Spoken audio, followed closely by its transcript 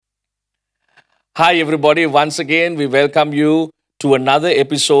Hi, everybody. Once again, we welcome you to another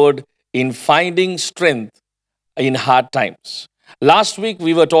episode in Finding Strength in Hard Times. Last week,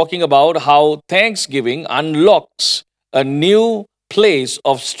 we were talking about how Thanksgiving unlocks a new place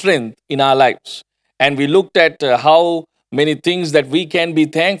of strength in our lives. And we looked at how many things that we can be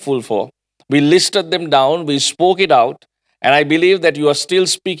thankful for. We listed them down, we spoke it out, and I believe that you are still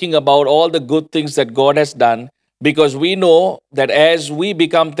speaking about all the good things that God has done because we know that as we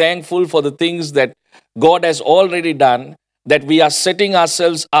become thankful for the things that God has already done, that we are setting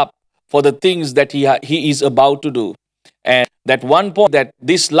ourselves up for the things that he is about to do. And that one point that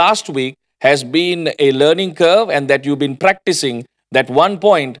this last week has been a learning curve and that you've been practicing that one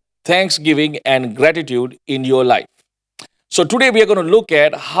point, thanksgiving and gratitude in your life. So today we are going to look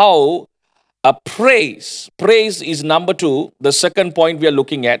at how praise is number two, the second point we are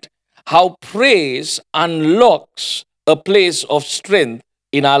looking at, how praise unlocks a place of strength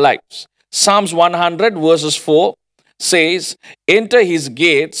in our lives. Psalms 100 verses 4 says, enter his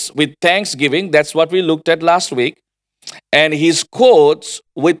gates with thanksgiving. That's what we looked at last week, and his courts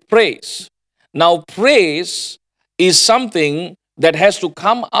with praise. Now, praise is something that has to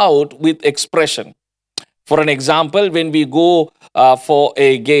come out with expression. For an example, when we go for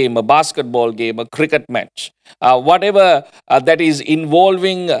a game, a basketball game, a cricket match, whatever that is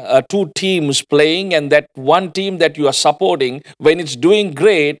involving two teams playing, and that one team that you are supporting, when it's doing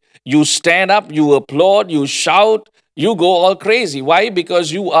great, you stand up, you applaud, you shout, you go all crazy. Why?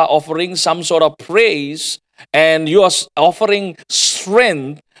 Because you are offering some sort of praise and you are offering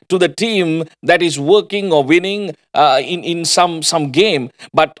strength to the team that is working or winning in some game.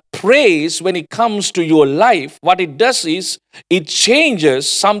 But praise, when it comes to your life, what it does is it changes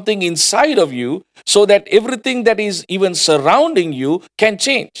something inside of you so that everything that is even surrounding you can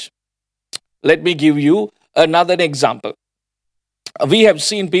change. Let me give you another example. We have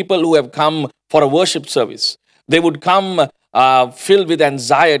seen people who have come for a worship service. They would come filled with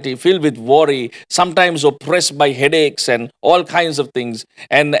anxiety, filled with worry, sometimes oppressed by headaches and all kinds of things.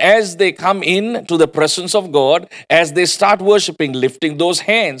 And as they come in to the presence of God, as they start worshiping, lifting those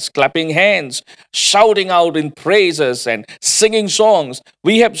hands, clapping hands, shouting out in praises and singing songs,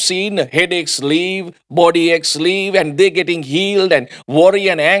 we have seen headaches leave, body aches leave, and they getting healed, and worry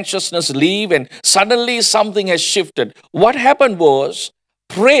and anxiousness leave, and suddenly something has shifted. What happened was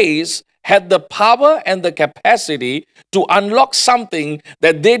praise had the power and the capacity to unlock something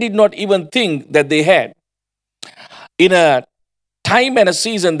that they did not even think that they had. In a time and a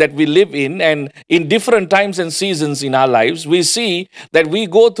season that we live in, and in different times and seasons in our lives, we see that we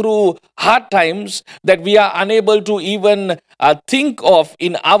go through hard times that we are unable to even think of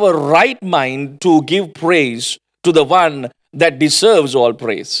in our right mind to give praise to the one that deserves all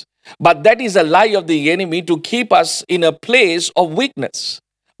praise. But that is a lie of the enemy to keep us in a place of weakness,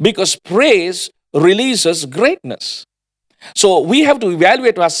 because praise releases greatness. So we have to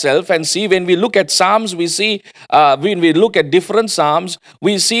evaluate ourselves and see. When we look at Psalms, we see, when we look at different Psalms,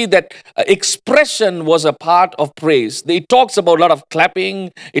 we see that expression was a part of praise. It talks about a lot of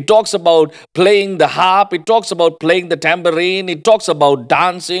clapping, it talks about playing the harp, it talks about playing the tambourine, it talks about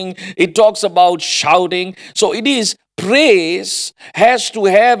dancing, it talks about shouting. So it is praise has to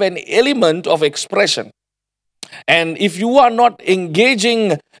have an element of expression. And if you are not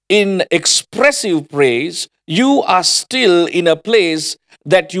engaging in expressive praise, you are still in a place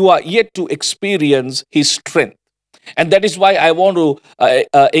that you are yet to experience His strength. And that is why I want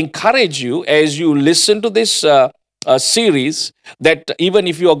to encourage you as you listen to this series, that even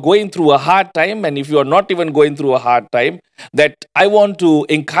if you are going through a hard time, and if you are not even going through a hard time, that I want to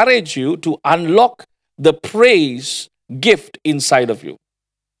encourage you to unlock the praise gift inside of you.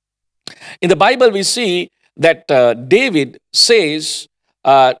 In the Bible, we see that David says,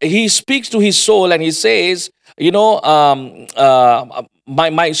 he speaks to his soul and he says,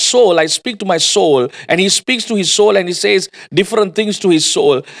 my soul, I speak to my soul. And he speaks to his soul and he says different things to his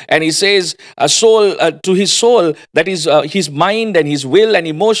soul. And he says, to his soul, that is his mind and his will and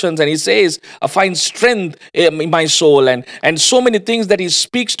emotions. And he says, find strength in my soul. And so many things that he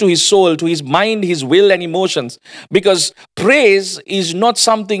speaks to his soul, to his mind, his will, and emotions. Because praise is not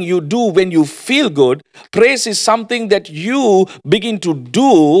something you do when you feel good. Praise is something that you begin to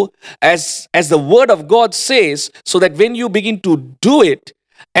do as the word of God says, so that when you begin to do it,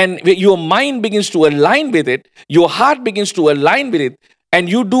 and your mind begins to align with it, your heart begins to align with it, and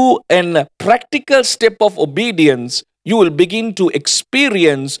you do a practical step of obedience, you will begin to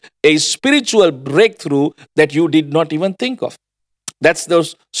experience a spiritual breakthrough that you did not even think of. That's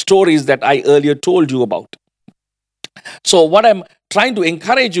those stories that I earlier told you about. So, what I'm trying to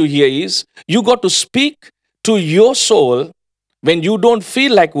encourage you here is you got to speak to your soul when you don't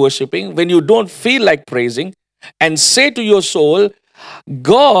feel like worshiping, when you don't feel like praising, and say to your soul,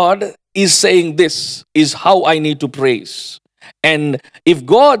 God is saying this is how I need to praise. And if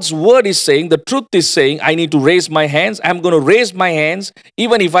God's word is saying, the truth is saying, I need to raise my hands, I'm going to raise my hands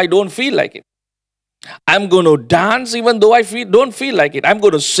even if I don't feel like it. I'm going to dance even though don't feel like it. I'm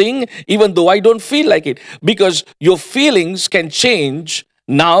going to sing even though I don't feel like it. Because your feelings can change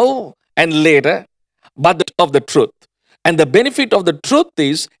now and later, but of the truth. And the benefit of the truth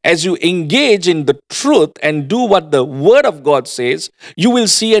is, as you engage in the truth and do what the Word of God says, you will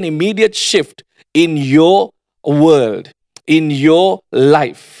see an immediate shift in your world, in your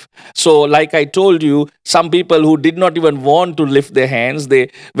life. So, like I told you, some people who did not even want to lift their hands,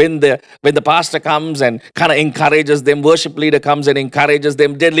 when the pastor comes and kind of encourages them, worship leader comes and encourages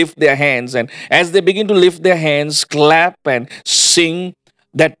them, they lift their hands. And as they begin to lift their hands, clap and sing,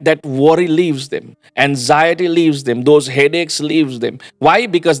 that worry leaves them, anxiety leaves them, those headaches leaves them. Why?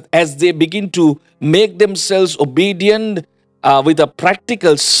 Because as they begin to make themselves obedient with a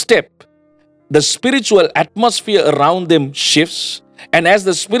practical step, the spiritual atmosphere around them shifts. And as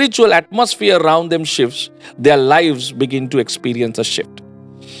the spiritual atmosphere around them shifts, their lives begin to experience a shift.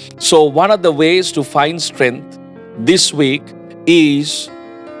 So one of the ways to find strength this week is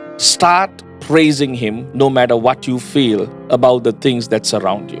start praising Him no matter what you feel about the things that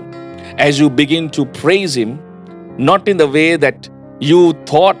surround you. As you begin to praise Him, not in the way that you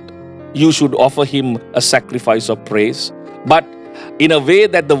thought you should offer Him a sacrifice of praise, but in a way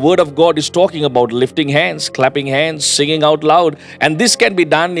that the Word of God is talking about, lifting hands, clapping hands, singing out loud. And this can be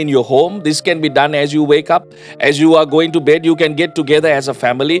done in your home. This can be done as you wake up. As you are going to bed, you can get together as a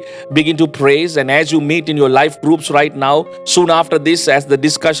family, begin to praise. And as you meet in your life groups right now, soon after this, as the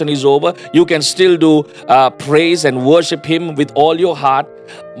discussion is over, you can still do praise and worship Him with all your heart.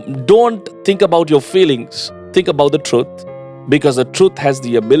 Don't think about your feelings. Think about the truth, because the truth has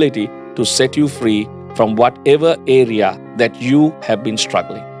the ability to set you free from whatever area that you have been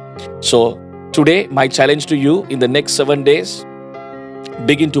struggling. So today, my challenge to you in the next 7 days,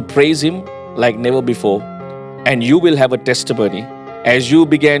 begin to praise Him like never before. And you will have a testimony as you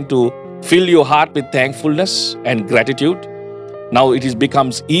begin to fill your heart with thankfulness and gratitude. Now it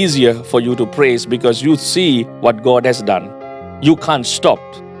becomes easier for you to praise because you see what God has done. You can't stop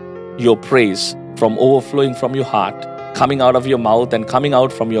your praise from overflowing from your heart, coming out of your mouth and coming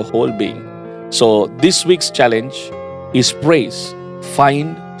out from your whole being. So this week's challenge is praise.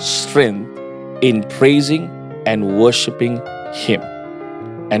 Find strength in praising and worshiping Him.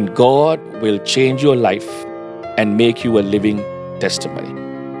 And God will change your life and make you a living testimony.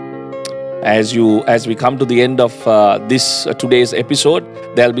 As we come to the end of today's episode,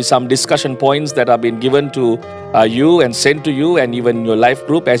 there'll be some discussion points that have been given to you and sent to you, and even your life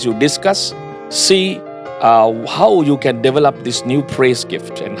group as you discuss. See how you can develop this new praise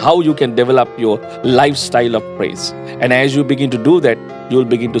gift and how you can develop your lifestyle of praise. And as you begin to do that, you'll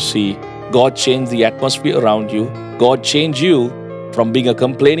begin to see God change the atmosphere around you. God change you from being a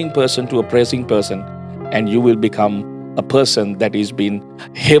complaining person to a praising person, and you will become a person that is being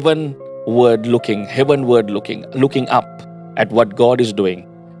heavenward looking, looking up at what God is doing,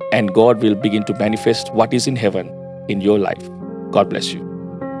 and God will begin to manifest what is in heaven in your life. God bless you.